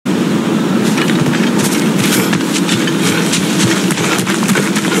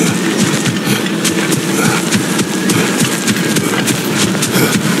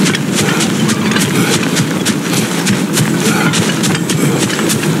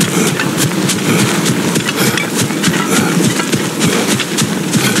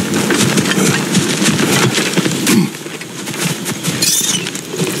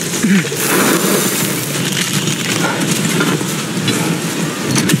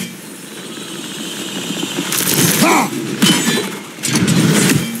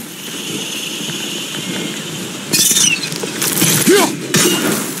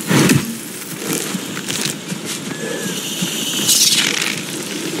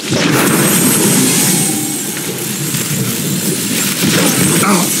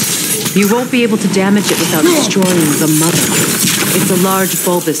You won't be able to damage it without destroying the mother. It's a large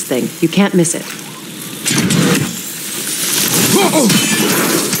bulbous thing. You can't miss it.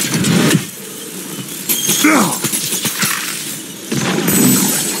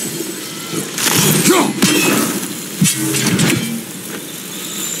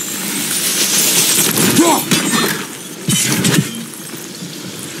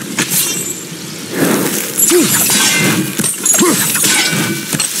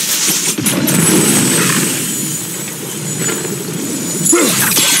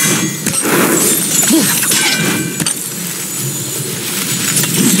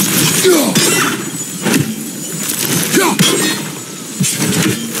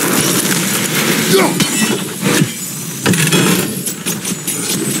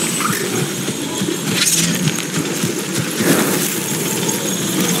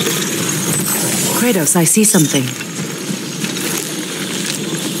 Kratos, I see something.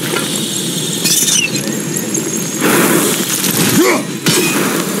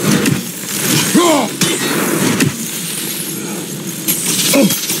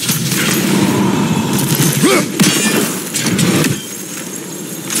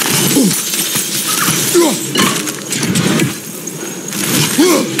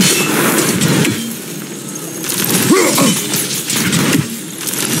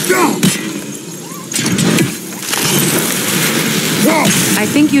 I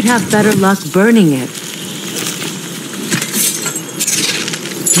think you'd have better luck burning it.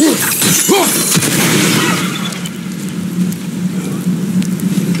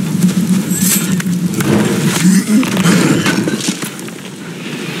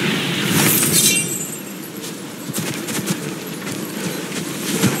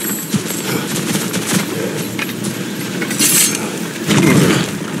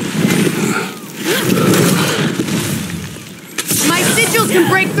 Can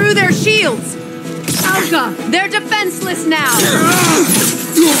break through their shields! Alka, they're defenseless now!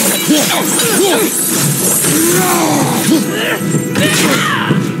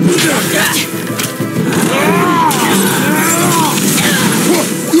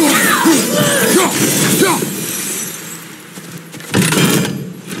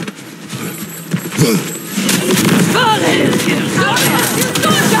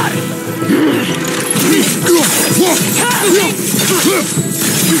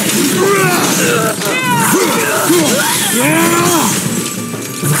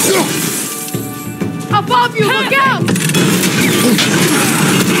 Above you, look out!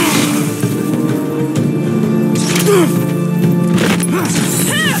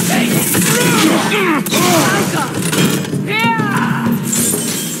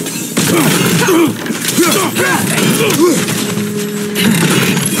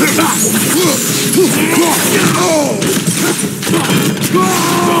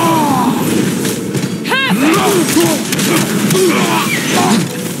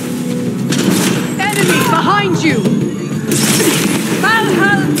 Enemy behind you!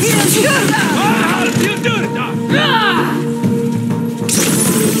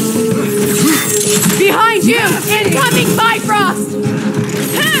 Behind you! Incoming Bifrost!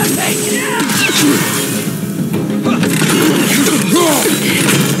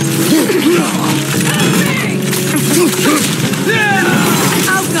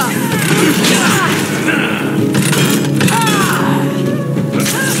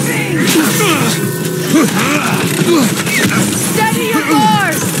 Steady your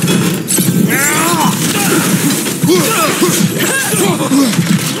course!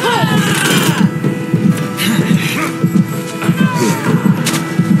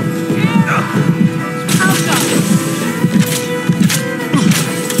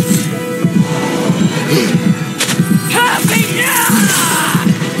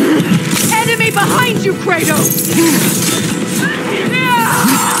 Enemy behind you, Kratos!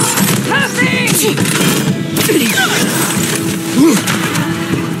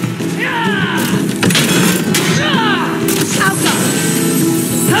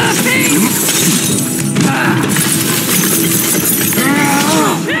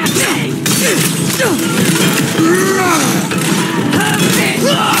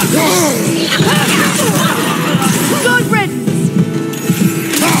 Good riddance!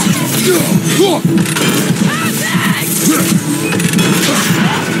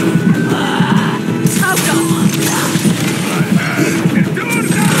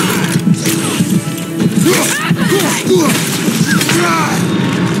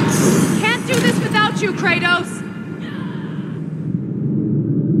 Can't do this without you, Kratos!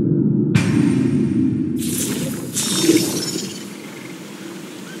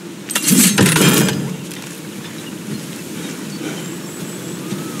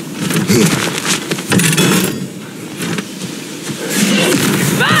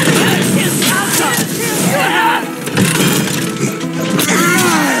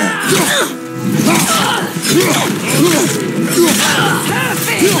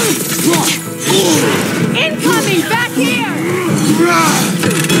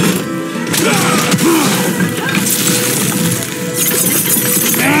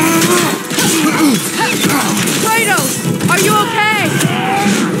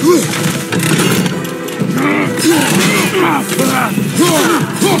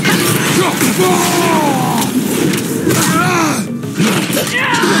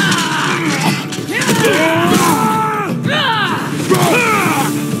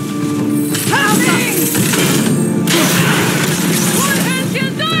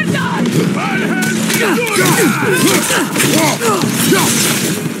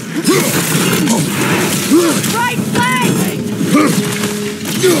 Right flank!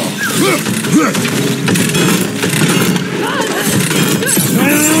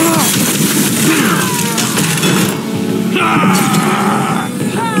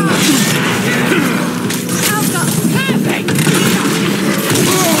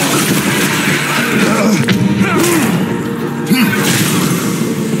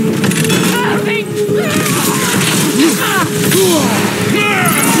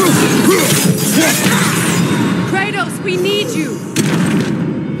 Kratos, we need you!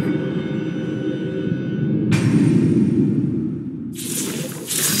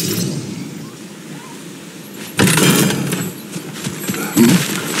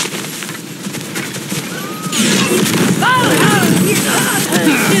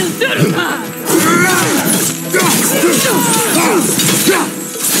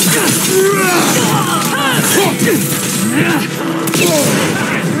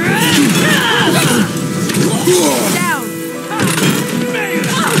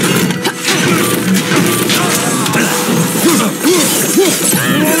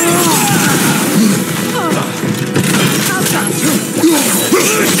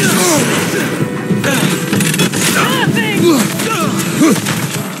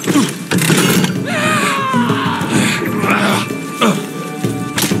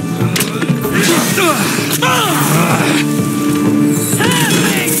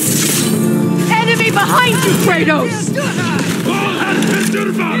 Enemy behind you, Kratos!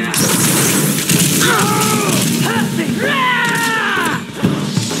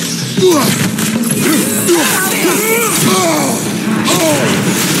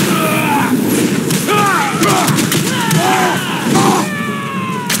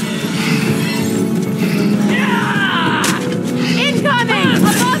 Incoming!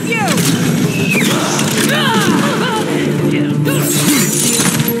 Above you!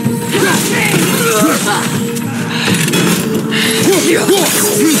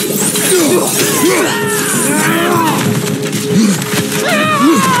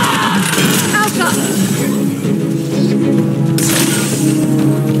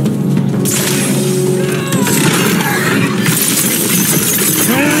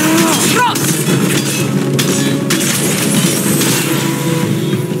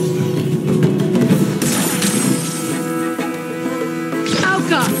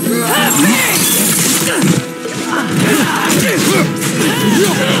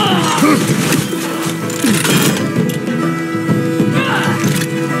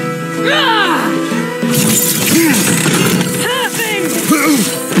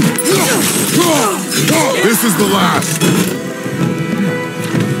 This is the last.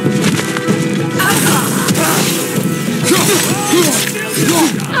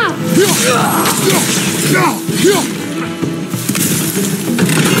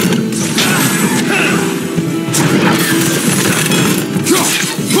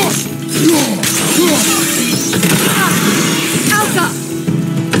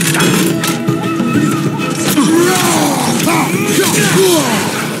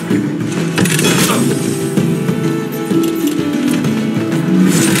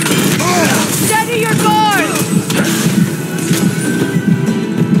 Steady your guard!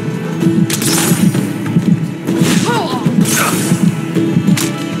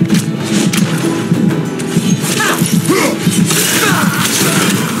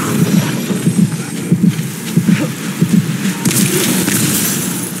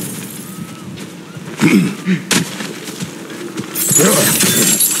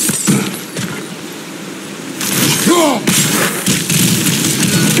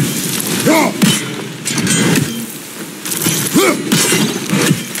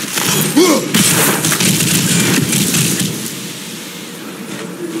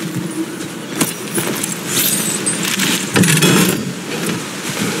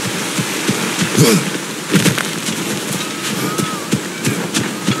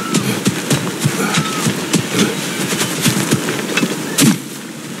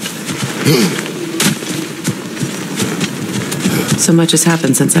 So much has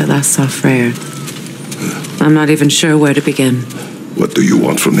happened since I last saw Freyr. I'm not even sure where to begin. What do you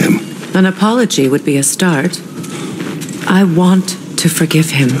want from him? An apology would be a start. I want to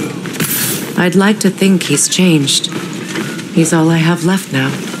forgive him. I'd like to think he's changed. He's all I have left now.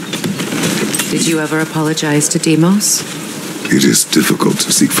 Did you ever apologize to Deimos? It is difficult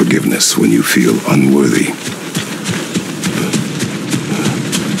to seek forgiveness when you feel unworthy.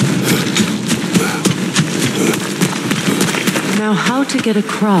 Now, how to get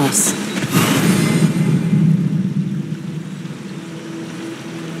across?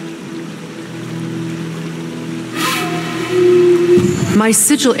 My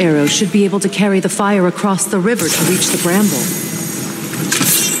sigil arrow should be able to carry the fire across the river to reach the bramble.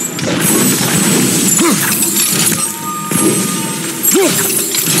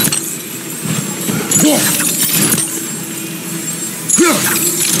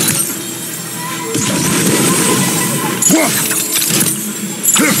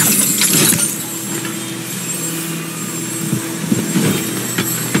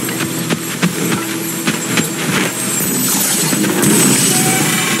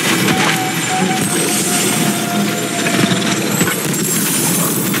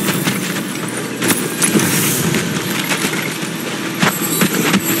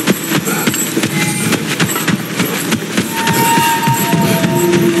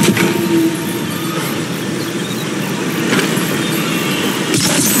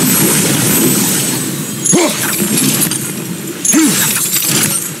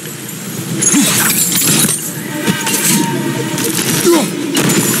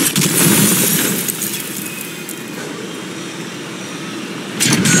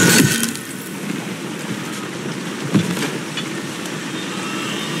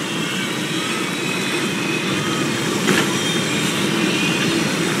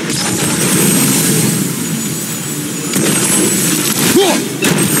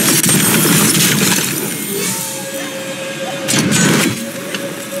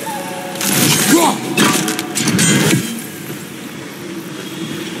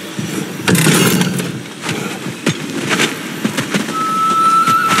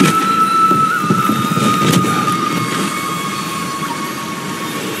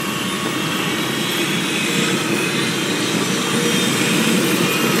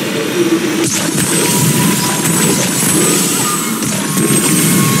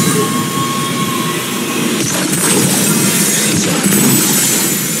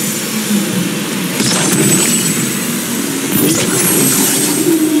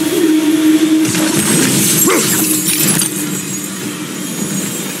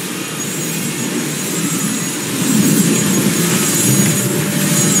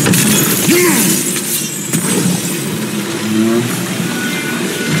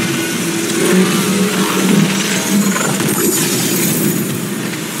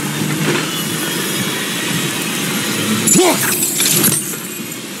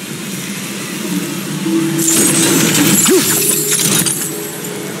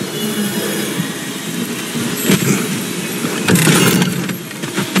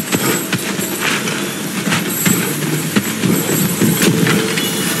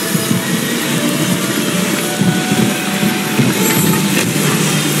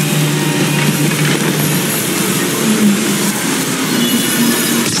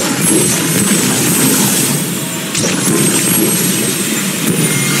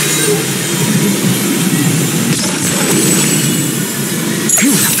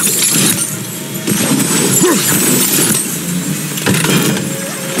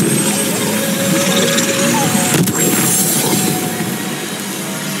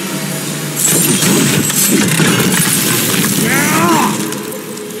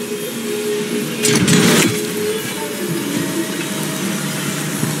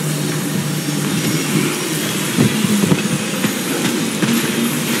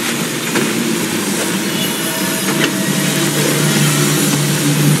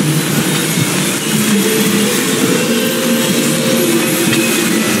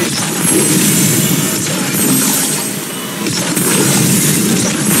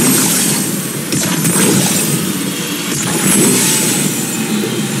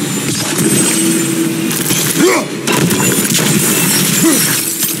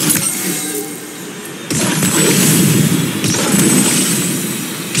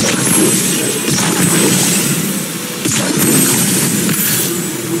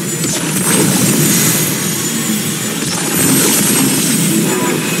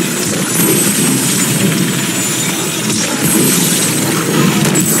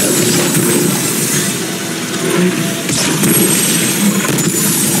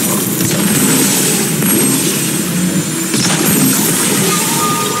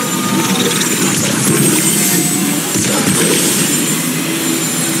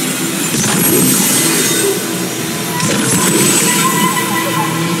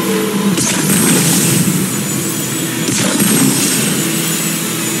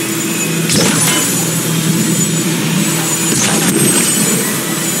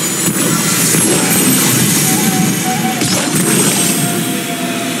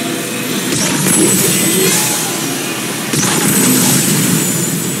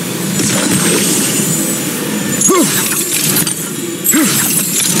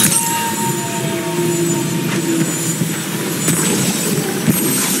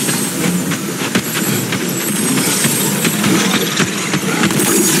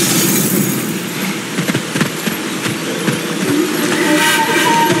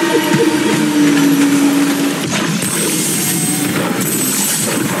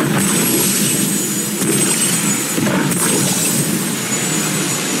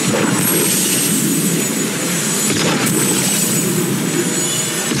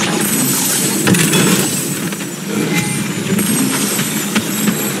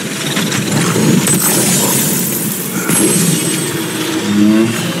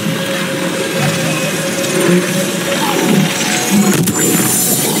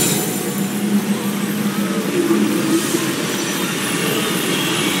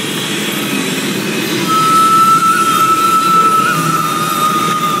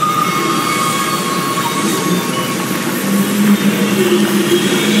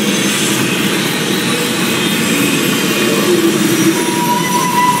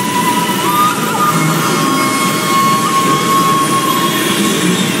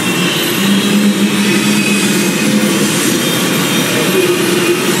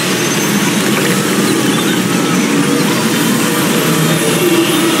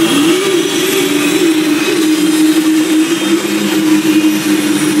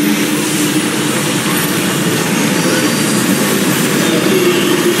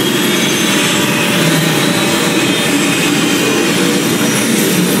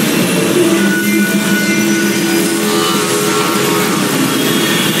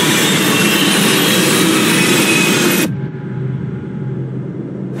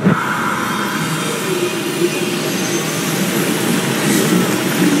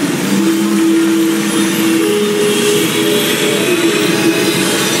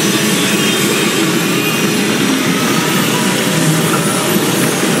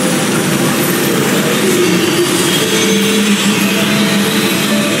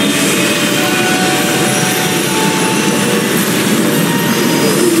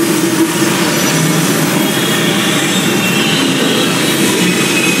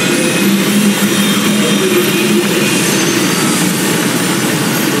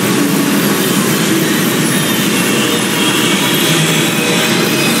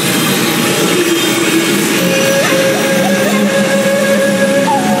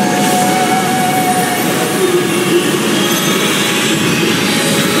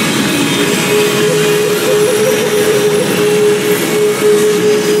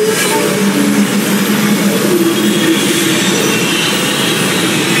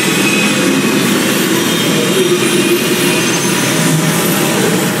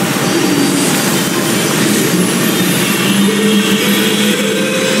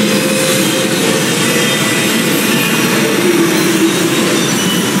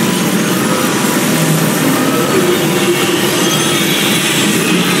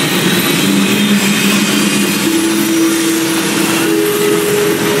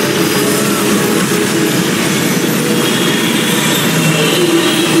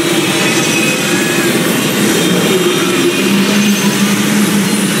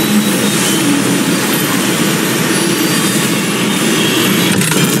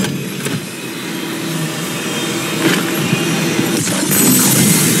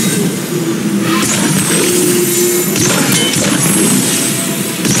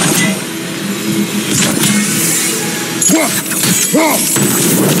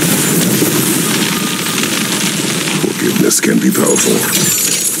 Forgiveness can be powerful,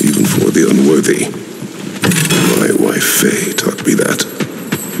 even for the unworthy. My wife Faye taught me that.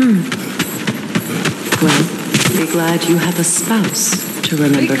 Well, be glad you have a spouse to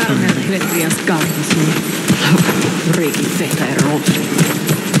remember fondly.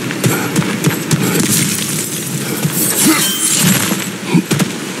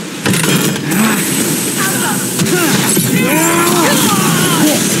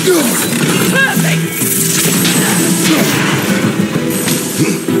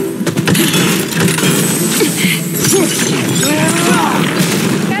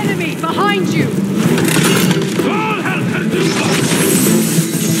 Enemy behind you!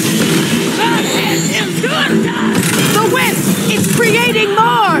 The whip! It's creating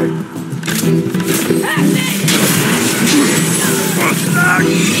more!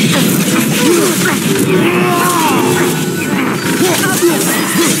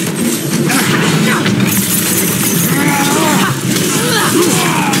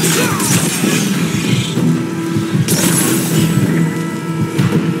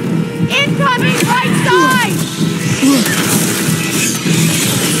 Incoming right side!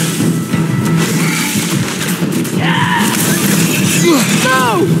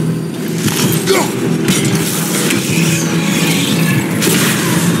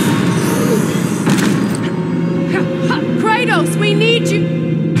 Kratos, we need you!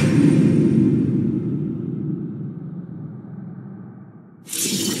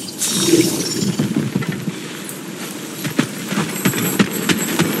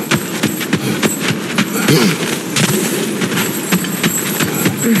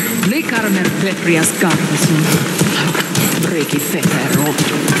 Likarmer Petrias Garvason. Reiki Fetero.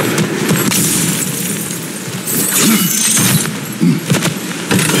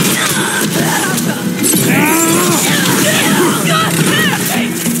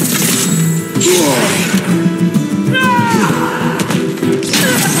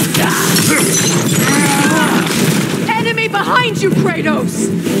 Enemy behind you, Kratos!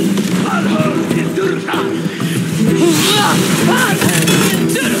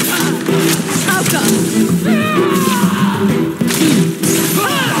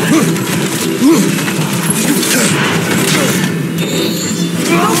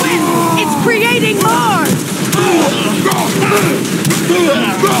 It's creating more!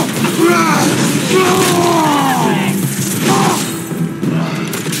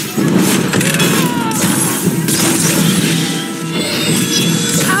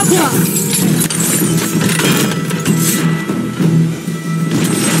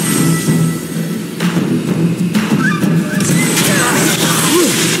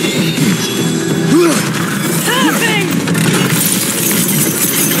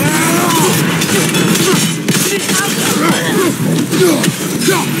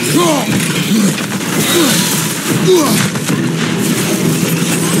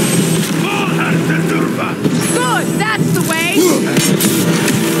 Good, that's the way!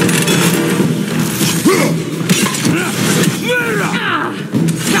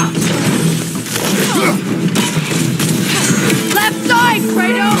 Left side,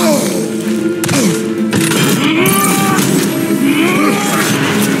 Kratos!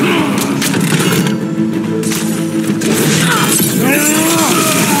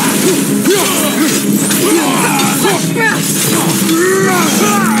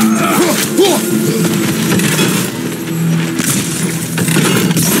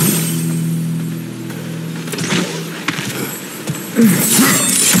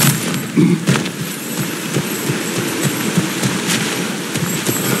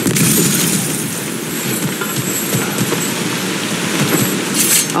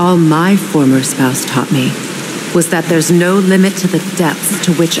 All my former spouse taught me was that there's no limit to the depths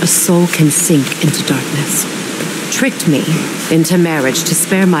to which a soul can sink into darkness. Tricked me into marriage to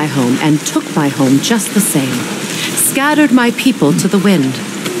spare my home and took my home just the same. Scattered my people to the wind.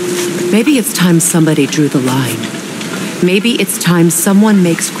 Maybe it's time somebody drew the line. Maybe it's time someone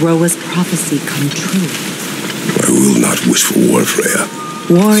makes Groa's prophecy come true. I will not wish for war, Freyr.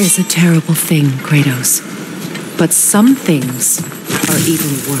 War is a terrible thing, Kratos. But some things are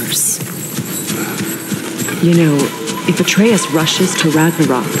even worse. You know, if Atreus rushes to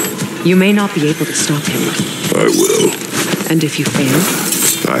Ragnarok, you may not be able to stop him. I will. And if you fail?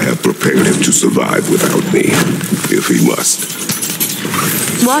 I have prepared him to survive without me, if he must.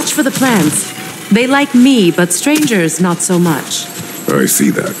 Watch for the plants. They like me, but strangers not so much. I see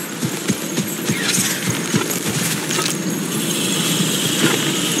that.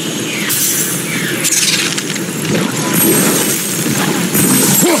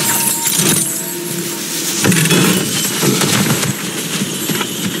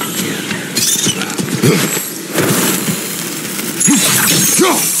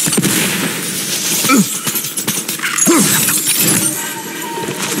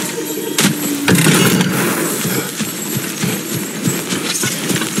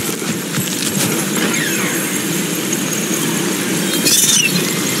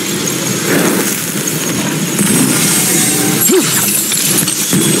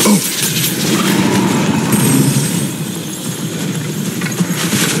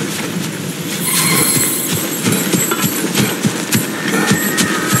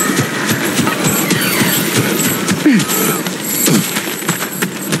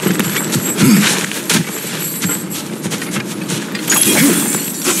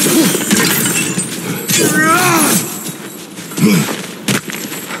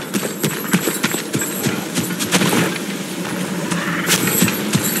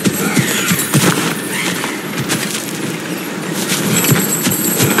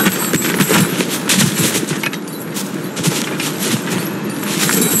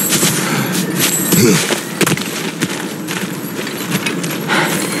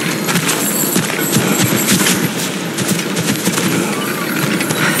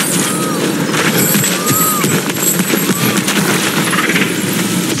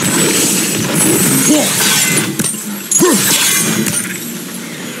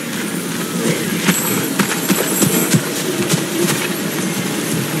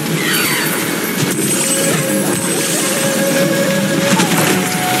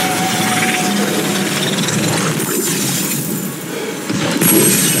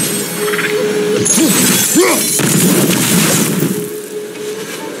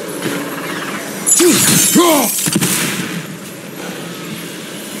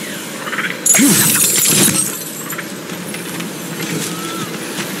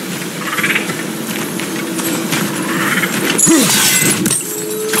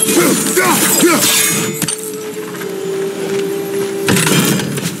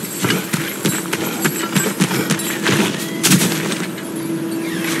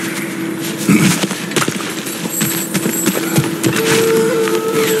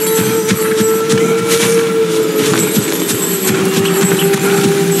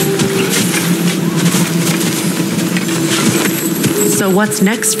 What's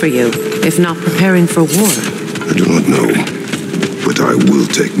next for you, if not preparing for war? I do not know, but I will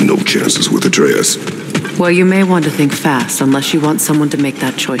take no chances with Atreus. Well, you may want to think fast, unless you want someone to make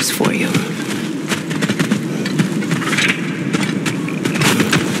that choice for you.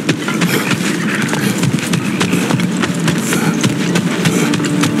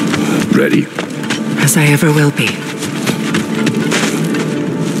 Ready? As I ever will be.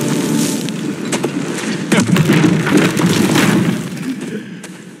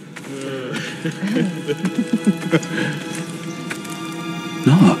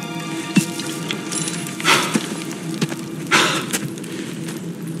 No.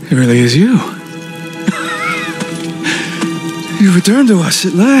 It really is you. You returned to us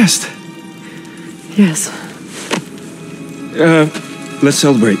at last. Yes. Let's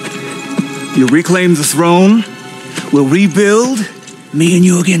celebrate. You reclaim the throne. We'll rebuild. Me and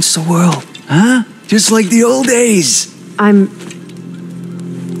you against the world. Huh? Just like the old days. I'm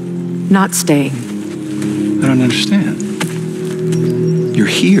not staying. I don't understand. You're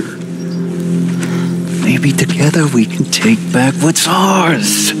here. Maybe together we can take back what's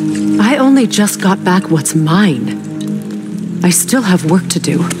ours. I only just got back what's mine. I still have work to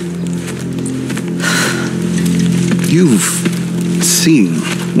do. You've seen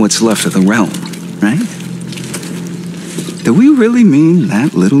what's left of the realm, right? Do we really mean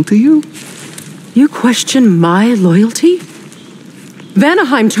that little to you? You question my loyalty?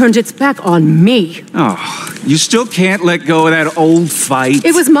 Vanaheim turned its back on me. Oh, you still can't let go of that old fight?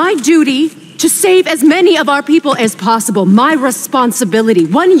 It was my duty to save as many of our people as possible. My responsibility.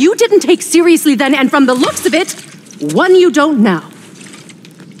 One you didn't take seriously then, and from the looks of it, one you don't now.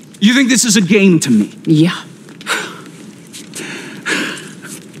 You think this is a game to me? Yeah.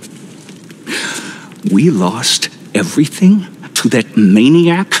 We lost everything to that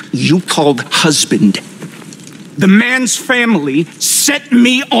maniac you called husband. The man's family set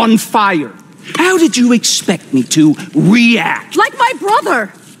me on fire. How did you expect me to react? Like my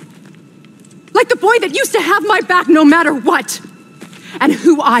brother. Like the boy that used to have my back no matter what. And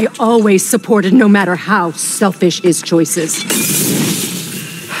who I always supported no matter how selfish his choices.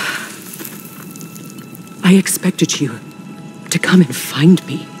 I expected you to come and find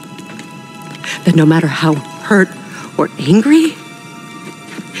me. That no matter how hurt or angry,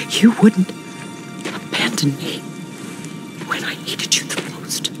 you wouldn't abandon me when I needed you the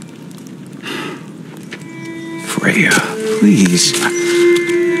most. Freyr, please.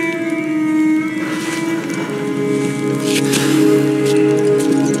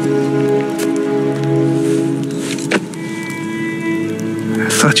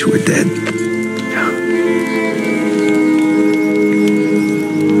 thought you were dead.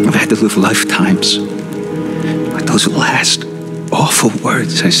 I've had to live lifetimes with those last awful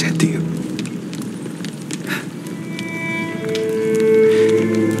words I said to you.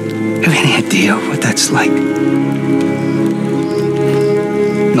 Have any idea what that's like?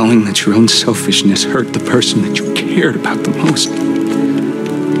 Knowing that your own selfishness hurt the person that you cared about the most.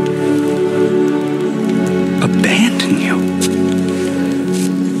 Abandon you.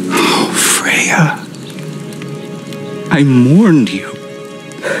 Oh, Freyr. I mourned you.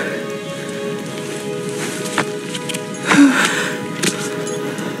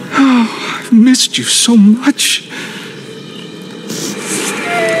 Oh, I've missed you so much.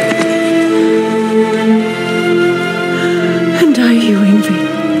 And are you, Envy?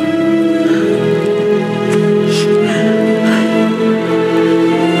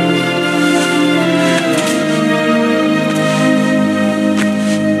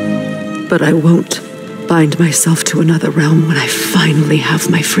 But I won't bind myself to another realm when I finally have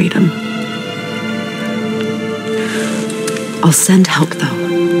my freedom. I'll send help, though.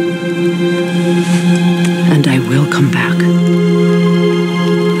 And I will come back.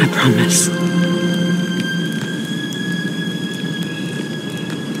 I promise.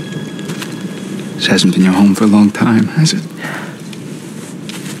 This hasn't been your home for a long time, has it?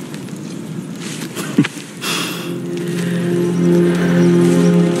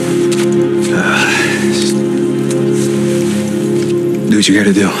 Do what you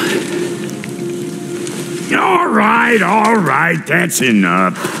gotta do. All right, that's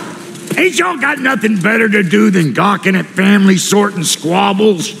enough. Ain't y'all got nothing better to do than gawking at family sorting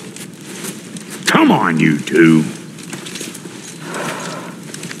squabbles? Come on, you two.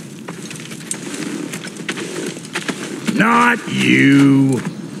 Not you.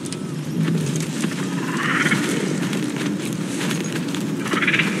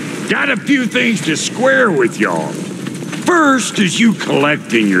 Got a few things to square with y'all. First is you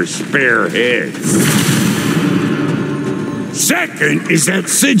collecting your spare heads. Second is that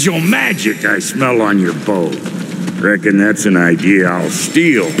sigil magic I smell on your bow. Reckon that's an idea I'll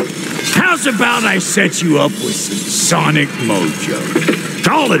steal. How's about I set you up with some sonic mojo?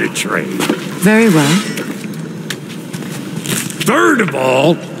 Call it a trade. Very well. Third of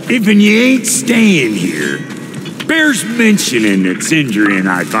all, if you ain't staying here, bears mentioning that Sindri and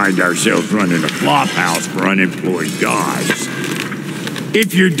I find ourselves running a flop house for unemployed gods.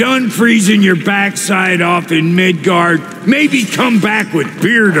 If you're done freezing your backside off in Midgard, maybe come back with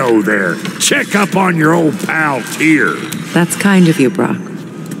Beardo there. Check up on your old pal Tyr. That's kind of you, Brock.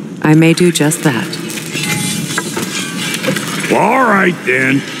 I may do just that. Well, all right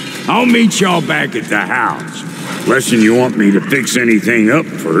then. I'll meet y'all back at the house. Unless you want me to fix anything up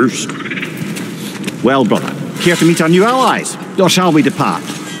first. Well, brother, care to meet our new allies? Or shall we depart?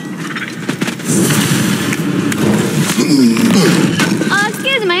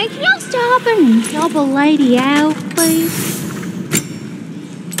 Excuse me, can y'all stop and help a lady out, please?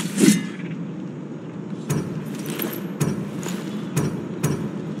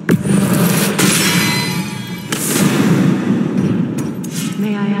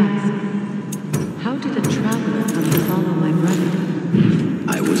 May I ask, how did a traveler come to follow my brother?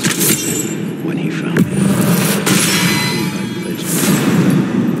 I was with him when he found me.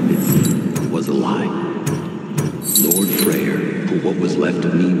 It was a lie. Lord Freyr put what was left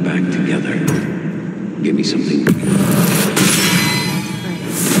of me back together. Give me something. That's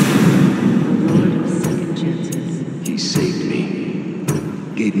Freyr, the Lord of Second Chances. He saved me.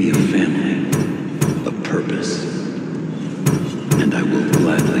 Gave me a family. A purpose. And I will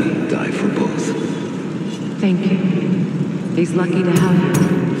gladly die for both. Thank you. He's lucky to have you.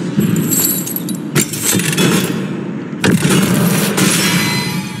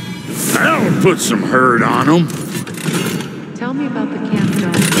 That'll put some hurt on him. Tell me about the camp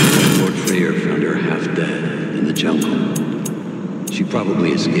dog. Lord Freyr found her half dead in the jungle. She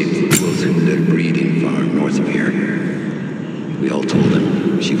probably escaped the Hunder breeding farm north of here. We all told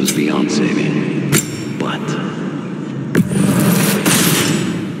him she was beyond saving. But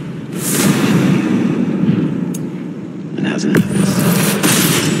and hasn't left us.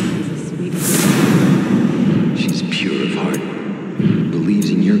 She's pure of heart. Believes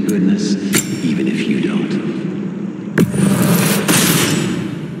in your goodness, even if you don't.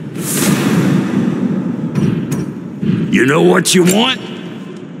 You know what you want?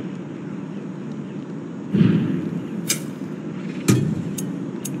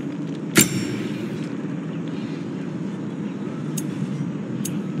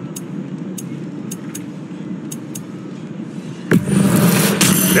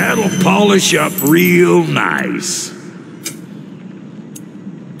 That'll polish up real nice.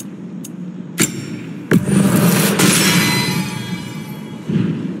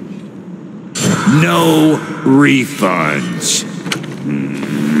 No refunds.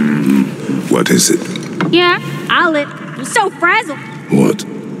 What is it? Yeah, I'll it. I'm so frazzled. What?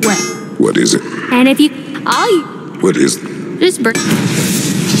 Well, What is it? and if you... I'll... What is... Just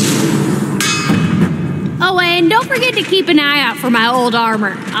Oh, and don't forget to keep an eye out for my old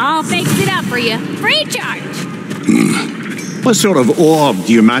armor. I'll fix it up for you. Free charge. What sort of orb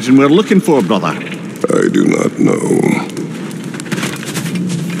do you imagine we're looking for, brother? I do not know.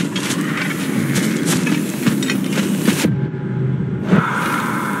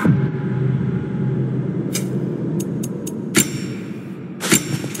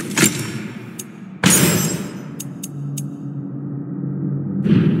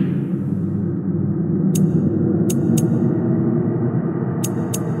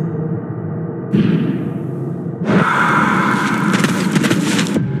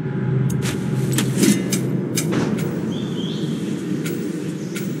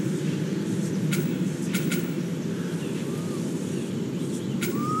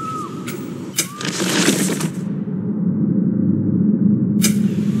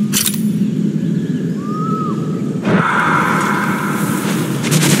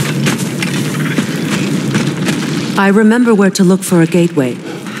 I remember where to look for a gateway.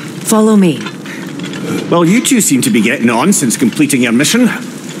 Follow me. Well, you two seem to be getting on since completing your mission.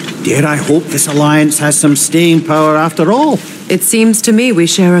 Dare I hope this alliance has some staying power after all? It seems to me we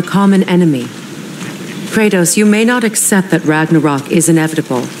share a common enemy. Kratos, you may not accept that Ragnarok is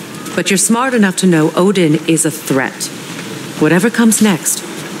inevitable, but you're smart enough to know Odin is a threat. Whatever comes next,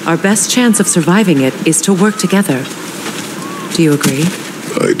 our best chance of surviving it is to work together. Do you agree?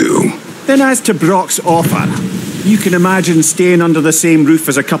 I do. Then as to Brock's offer, you can imagine staying under the same roof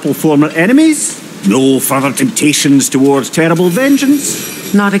as a couple former enemies? No further temptations towards terrible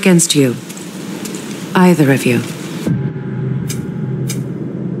vengeance? Not against you. Either of you.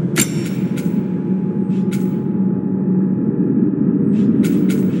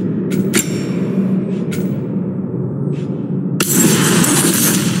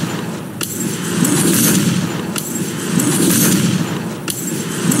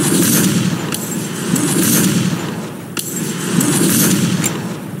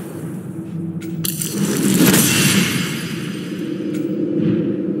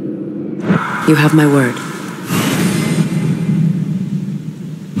 You have my word.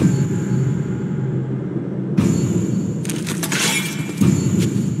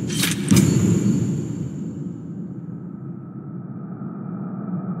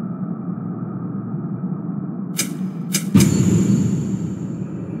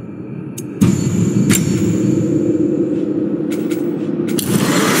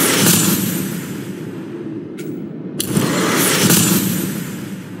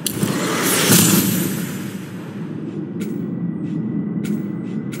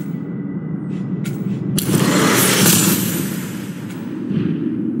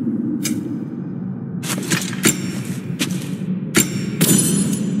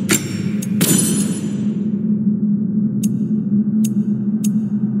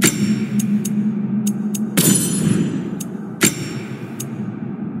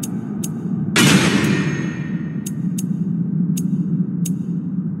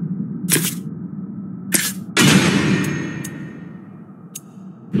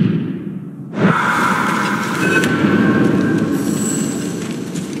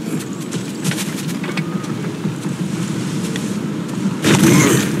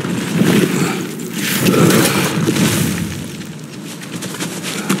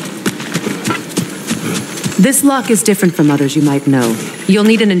 This lock is different from others you might know. You'll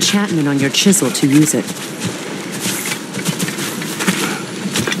need an enchantment on your chisel to use it.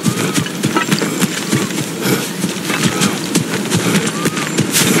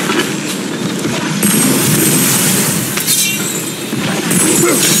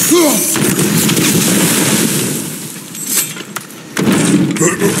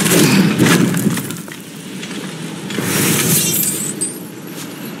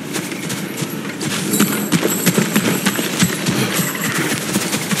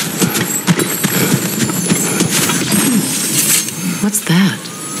 What's that?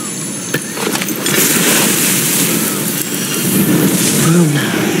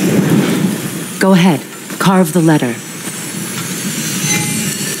 Runa. Go ahead. Carve the letter.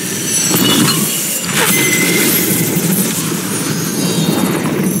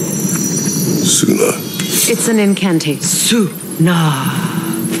 Suna. It's an incantation. Suna.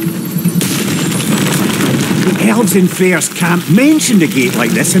 The elves in Freyr's camp mentioned a gate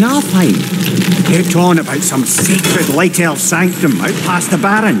like this in Alpine. Kept on about some sacred light elf sanctum out past the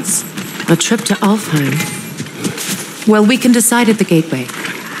Barrens. A trip to Alfheim. Well, we can decide at the gateway.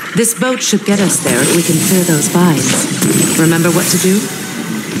 This boat should get us there if we can clear those vines. Remember what to do?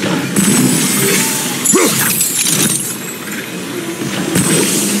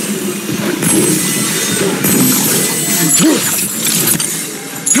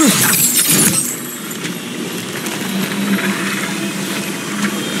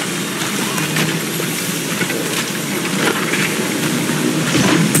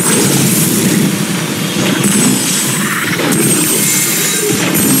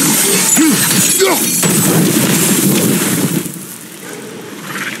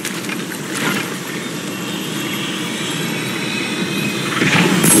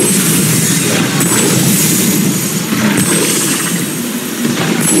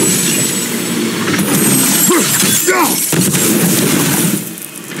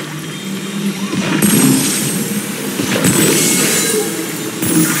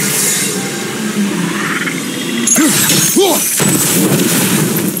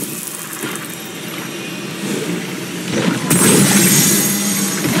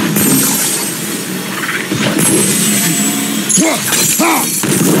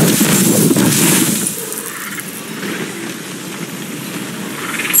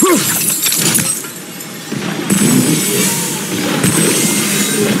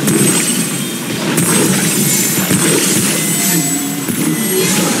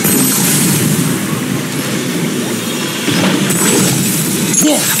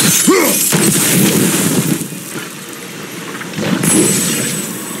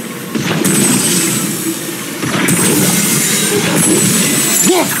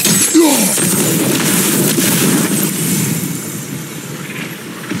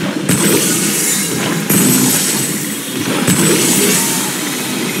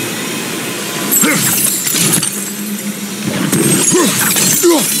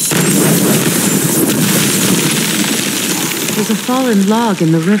 There's a fallen log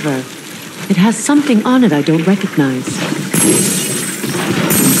in the river. It has something on it I don't recognize.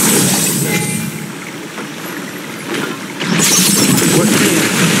 What's there?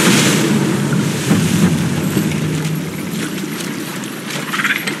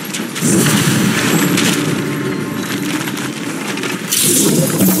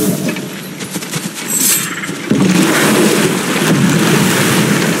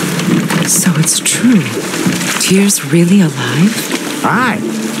 So it's true. Tyr's really alive? Aye.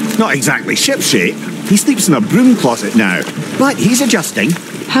 Not exactly shipshape. He sleeps in a broom closet now. But he's adjusting.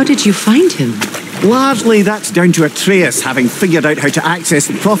 How did you find him? Largely that's down to Atreus having figured out how to access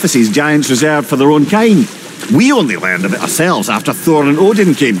the prophecies giants reserved for their own kind. We only learned of it ourselves after Thor and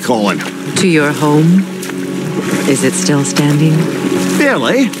Odin came calling. To your home? Is it still standing?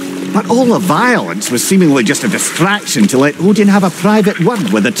 Barely. But all the violence was seemingly just a distraction to let Odin have a private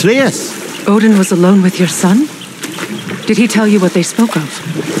word with Atreus. Odin was alone with your son? Did he tell you what they spoke of?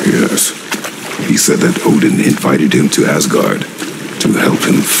 Yes. He said that Odin invited him to Asgard to help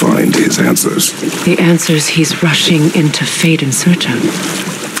him find his answers. The answers he's rushing into fate in search of.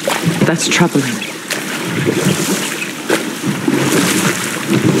 That's troubling.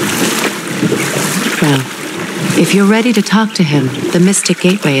 Well, if you're ready to talk to him, the Mystic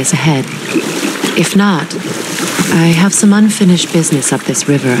Gateway is ahead. If not, I have some unfinished business up this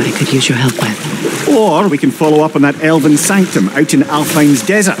river I could use your help with. Or we can follow up on that elven sanctum out in Alfine's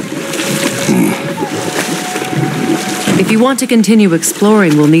desert. If you want to continue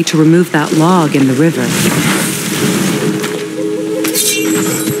exploring, we'll need to remove that log in the river.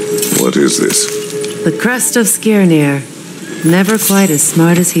 What is this? The crest of Skirnir. Never quite as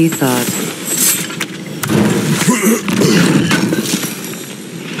smart as he thought.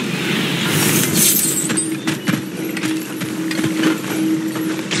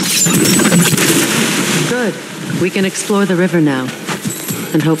 Good. We can explore the river now.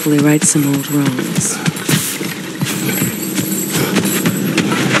 And hopefully right some old wrongs.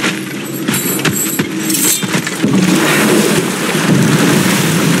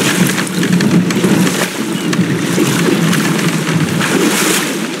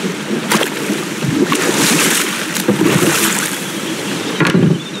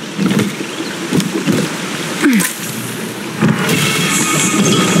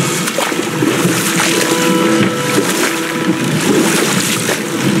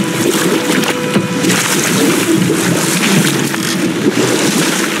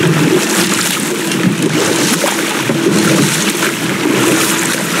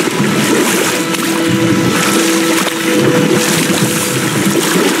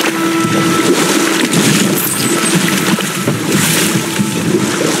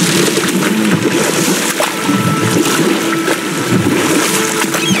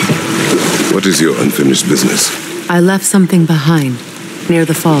 What is your unfinished business? I left something behind. near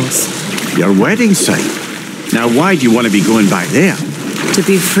the falls. Your wedding site. Now, why do you want to be going back there? To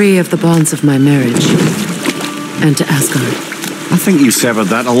be free of the bonds of my marriage. And to Asgard. I think you severed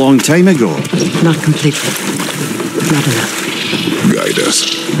that a long time ago. Not completely. Not enough. Guide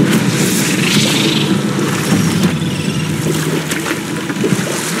us.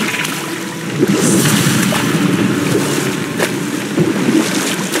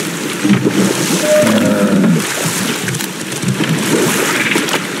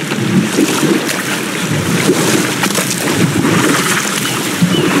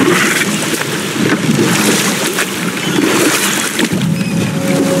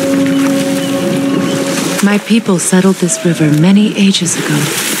 My people settled this river many ages ago.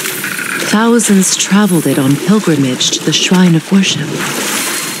 Thousands traveled it on pilgrimage to the shrine of worship.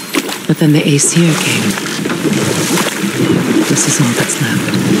 But then the Acer came. This is all that's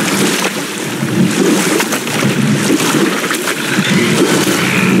left.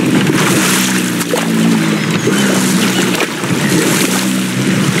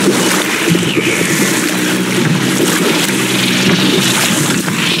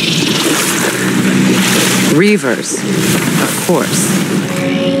 Reavers, of course.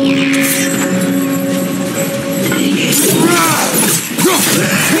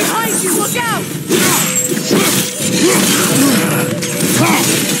 Behind you, look out!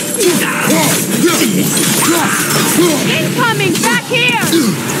 Incoming, back here!